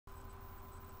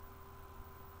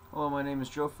Hello, my name is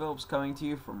Joe Phillips, coming to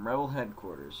you from Rebel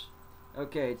Headquarters.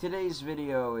 Okay, today's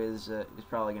video is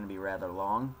probably going to be rather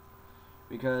long,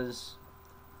 because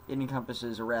it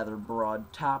encompasses a rather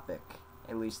broad topic,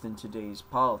 at least in today's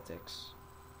politics.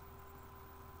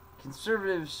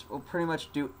 Conservatives will pretty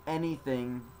much do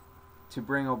anything to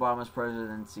bring Obama's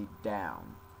presidency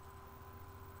down.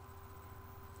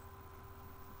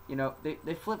 You know,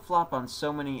 they flip-flop on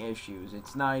so many issues,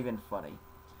 it's not even funny.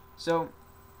 So,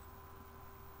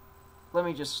 let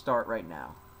me just start right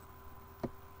now.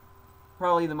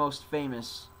 Probably the most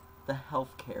famous, the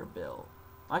healthcare bill.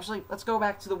 Actually, let's go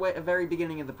back to the very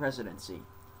beginning of the presidency.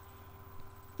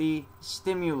 The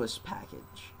stimulus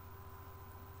package.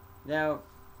 Now,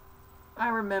 I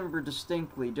remember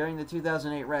distinctly during the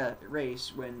 2008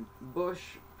 race when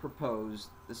Bush proposed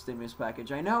the stimulus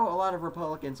package. I know a lot of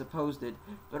Republicans opposed it,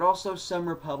 but also some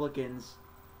Republicans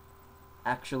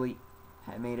actually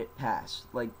had made it pass.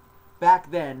 Like,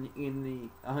 back then, in the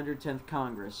 110th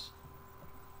Congress,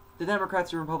 the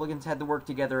Democrats and Republicans had to work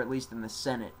together, at least in the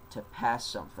Senate, to pass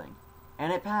something.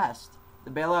 And it passed.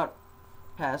 The bailout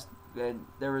passed, and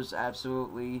there was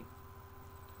absolutely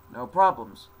no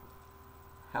problems.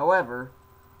 However,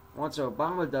 once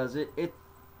Obama does it,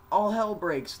 all hell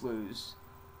breaks loose.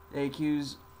 They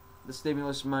accuse the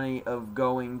stimulus money of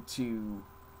going to,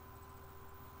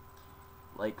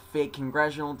 like, fake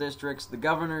congressional districts. The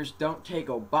governors don't take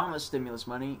Obama's stimulus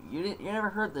money. You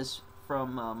never heard this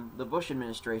from the Bush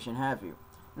administration, have you?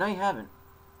 No, you haven't.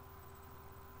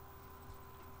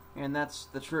 And that's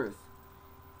the truth.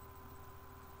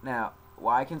 Now,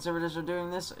 why conservatives are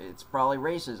doing this? It's probably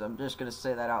racism. I'm just going to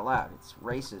say that out loud. It's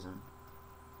racism.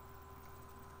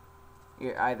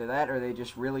 Either that, or they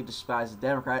just really despise the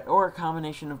Democrat, or a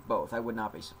combination of both. I would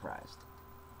not be surprised.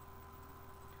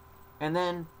 And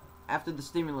then, after the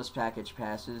stimulus package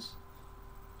passes,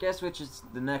 guess which is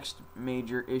the next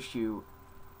major issue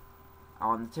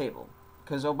on the table?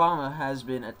 Because Obama has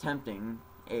been attempting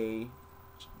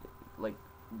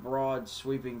broad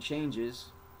sweeping changes,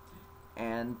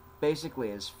 and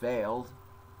basically has failed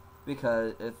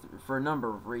because for a number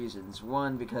of reasons.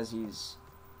 One, because he's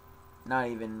not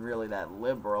even really that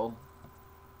liberal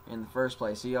in the first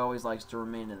place. He always likes to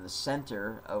remain in the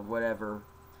center of whatever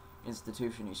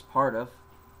institution he's part of.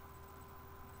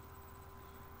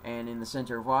 And in the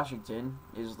center of Washington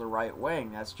is the right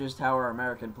wing. That's just how our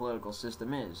American political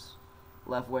system is.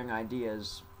 Left-wing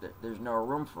ideas, there's no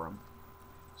room for them.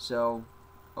 So,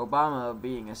 Obama,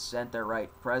 being a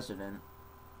center-right president,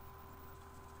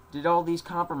 did all these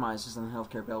compromises on the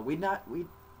healthcare bill.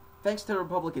 Thanks to the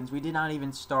Republicans, we did not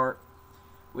even start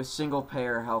with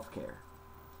single-payer healthcare,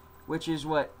 which is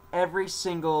what every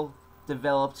single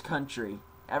developed country,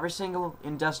 every single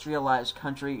industrialized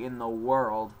country in the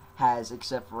world has,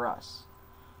 except for us.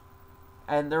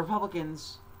 And the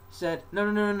Republicans said,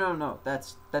 no,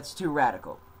 that's too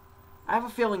radical. I have a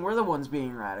feeling we're the ones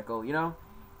being radical, you know?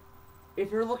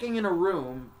 If you're looking in a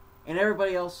room and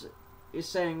everybody else is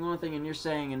saying one thing and you're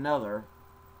saying another,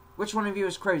 which one of you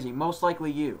is crazy? Most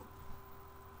likely you.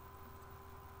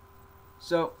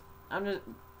 So, I'm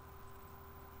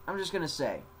just gonna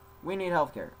say, we need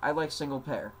healthcare. I like single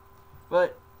payer.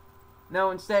 But,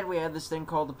 no, instead we had this thing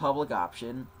called the public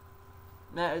option.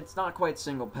 Now, it's not quite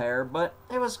single payer, but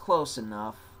it was close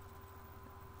enough.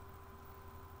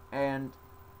 And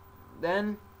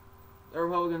then the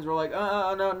Republicans were like,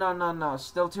 no,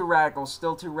 still too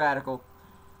radical.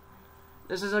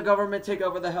 This is a government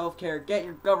takeover of the healthcare. Get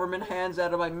your government hands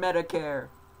out of my Medicare.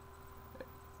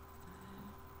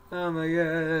 Oh my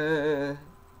god.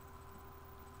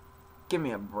 Give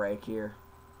me a break here.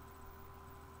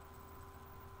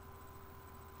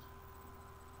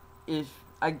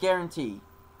 I guarantee,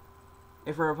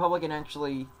 if a Republican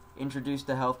actually introduced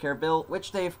a healthcare bill,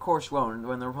 which they of course won't,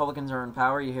 when the Republicans are in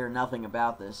power, you hear nothing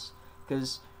about this,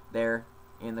 because they're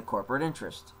in the corporate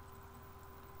interest.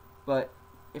 But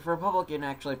if a Republican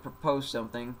actually proposed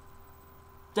something,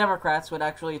 Democrats would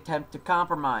actually attempt to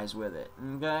compromise with it,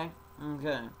 okay?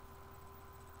 Okay.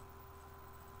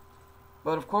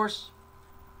 But of course,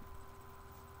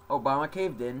 Obama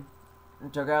caved in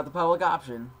and took out the public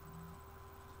option.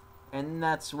 And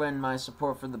that's when my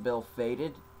support for the bill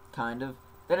faded, kind of.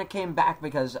 Then it came back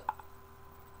because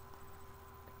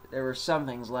there were some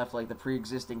things left, like the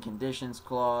pre-existing conditions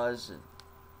clause.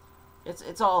 It's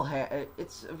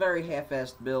a very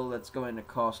half-assed bill that's going to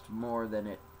cost more than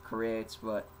it creates,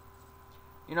 but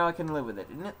you know, I can live with it.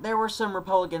 And there were some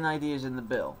Republican ideas in the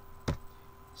bill,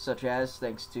 such as,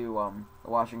 thanks to the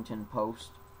Washington Post,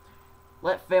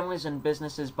 let families and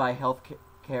businesses buy health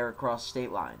care across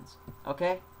state lines.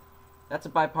 Okay? That's a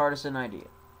bipartisan idea.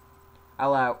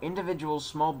 allow individuals,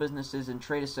 small businesses, and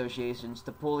trade associations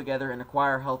to pool together and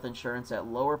acquire health insurance at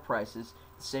lower prices,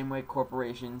 the same way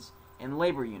corporations and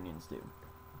labor unions do.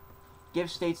 Give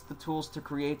states the tools to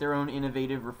create their own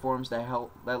innovative reforms that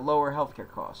lower healthcare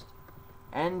costs.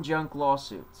 End junk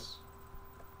lawsuits.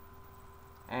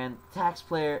 And tax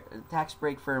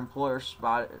break for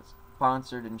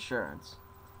employer-sponsored insurance.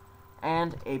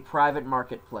 And a private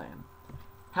market plan.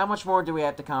 How much more do we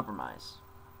have to compromise?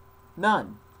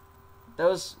 None.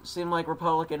 Those seem like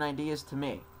Republican ideas to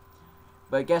me.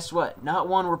 But guess what? Not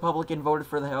one Republican voted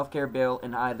for the healthcare bill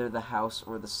in either the House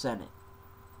or the Senate.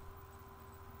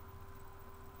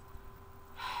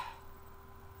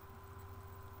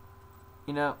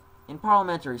 You know, in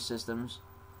parliamentary systems,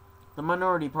 the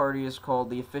minority party is called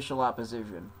the official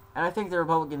opposition. And I think the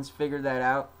Republicans figured that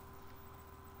out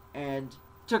and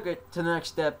took it to the next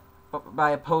step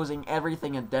by opposing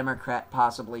everything a Democrat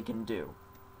possibly can do.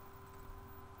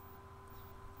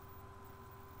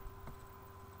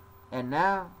 And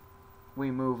now,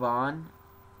 we move on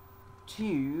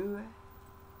to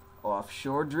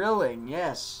offshore drilling.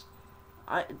 Yes.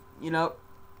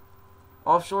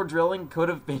 Offshore drilling could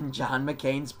have been John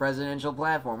McCain's presidential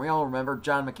platform. We all remember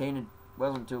John McCain, it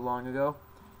wasn't too long ago.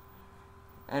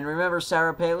 And remember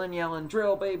Sarah Palin yelling,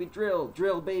 "Drill, baby, drill,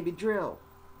 drill, baby, drill."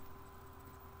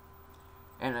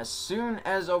 And as soon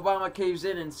as Obama caves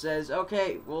in and says,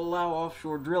 okay, we'll allow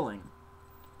offshore drilling,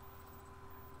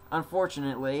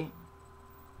 unfortunately,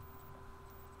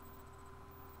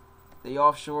 the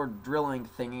offshore drilling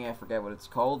thingy, I forget what it's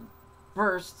called,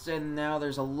 bursts, and now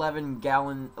there's 11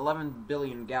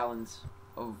 billion gallons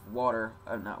of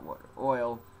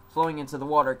oil flowing into the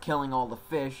water, killing all the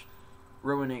fish,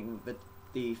 ruining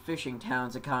the fishing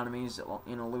towns' economies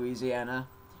in Louisiana,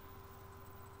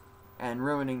 and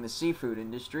ruining the seafood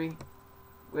industry,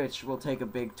 which will take a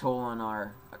big toll on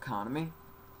our economy.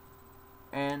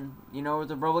 And you know what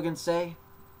the Republicans say?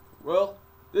 Well,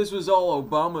 this was all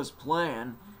Obama's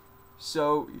plan,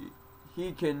 so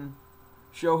he can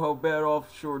show how bad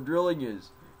offshore drilling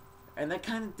is. And they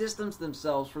kind of distance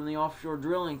themselves from the offshore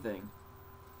drilling thing.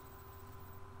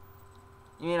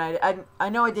 I mean, I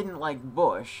know I didn't like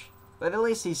Bush, but at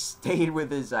least he stayed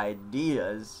with his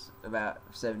ideas about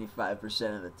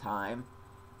 75% of the time.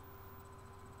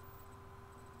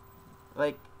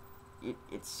 Like,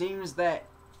 it seems that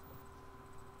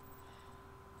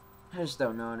I just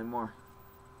don't know anymore.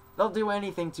 They'll do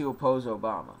anything to oppose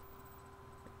Obama.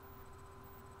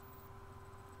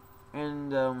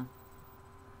 And,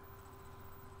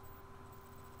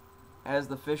 as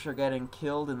the fish are getting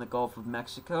killed in the Gulf of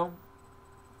Mexico,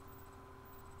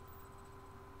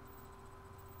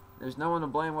 there's no one to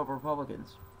blame but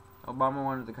Republicans. Obama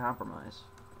wanted to compromise.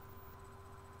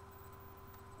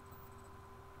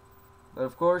 But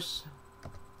of course,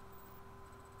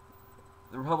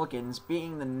 the Republicans,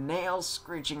 being the nails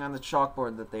screeching on the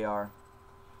chalkboard that they are,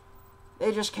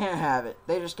 they just can't have it.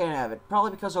 They just can't have it.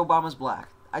 Probably because Obama's black.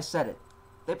 I said it.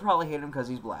 They probably hate him because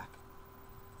he's black.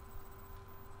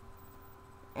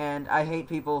 And I hate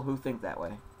people who think that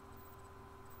way.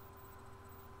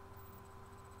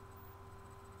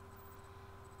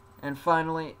 And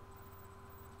finally,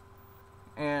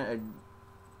 and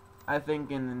I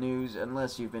think in the news,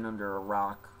 unless you've been under a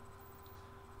rock,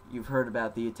 you've heard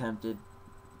about the attempted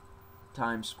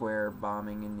Times Square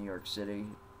bombing in New York City.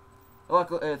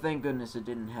 Luckily, thank goodness it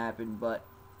didn't happen, but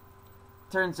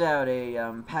turns out a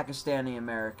Pakistani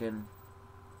American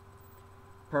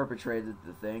perpetrated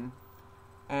the thing.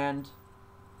 And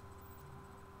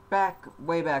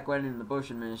way back when in the Bush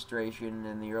administration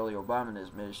and the early Obama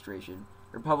administration,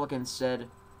 Republicans said,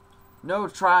 no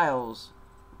trials,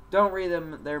 don't read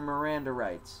them their Miranda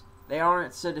rights, they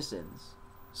aren't citizens.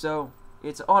 So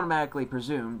it's automatically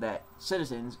presumed that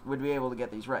citizens would be able to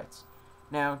get these rights.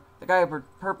 Now, the guy who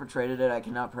perpetrated it, I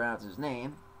cannot pronounce his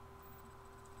name,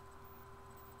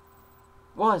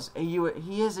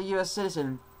 he is a U.S.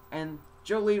 citizen, and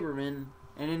Joe Lieberman,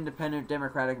 an independent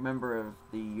Democratic member of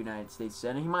the United States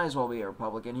Senate, he might as well be a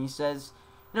Republican, he says,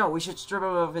 no, we should strip him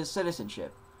of his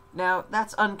citizenship. Now,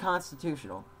 that's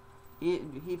unconstitutional. He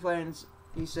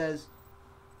says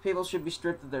people should be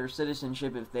stripped of their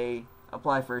citizenship if they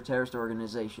apply for a terrorist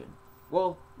organization.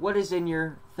 Well, what is in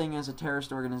your thing as a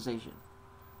terrorist organization?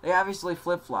 They obviously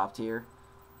flip-flopped here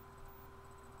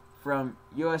from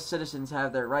U.S. citizens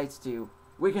have their rights to,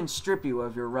 we can strip you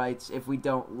of your rights if we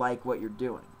don't like what you're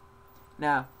doing.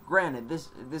 Now, granted,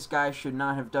 this guy should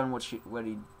not have done what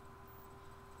he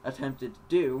attempted to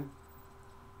do,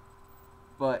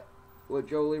 but what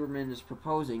Joe Lieberman is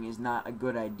proposing is not a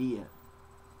good idea.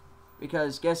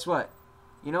 Because, guess what?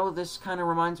 You know what this kind of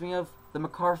reminds me of? The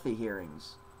McCarthy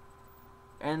hearings.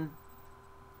 And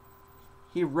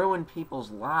he ruined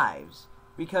people's lives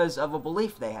because of a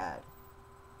belief they had.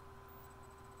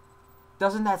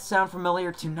 Doesn't that sound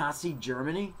familiar to Nazi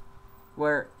Germany,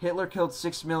 where Hitler killed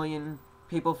 6 million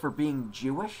people for being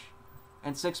Jewish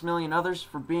and 6 million others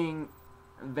for being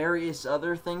various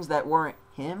other things that weren't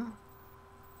him?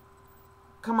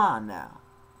 Come on now.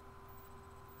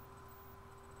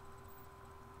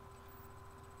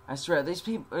 I swear,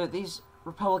 these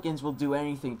Republicans will do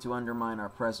anything to undermine our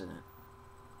president.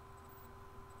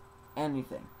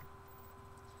 Anything.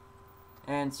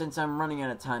 And since I'm running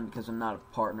out of time because I'm not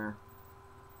a partner,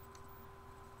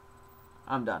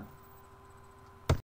 I'm done.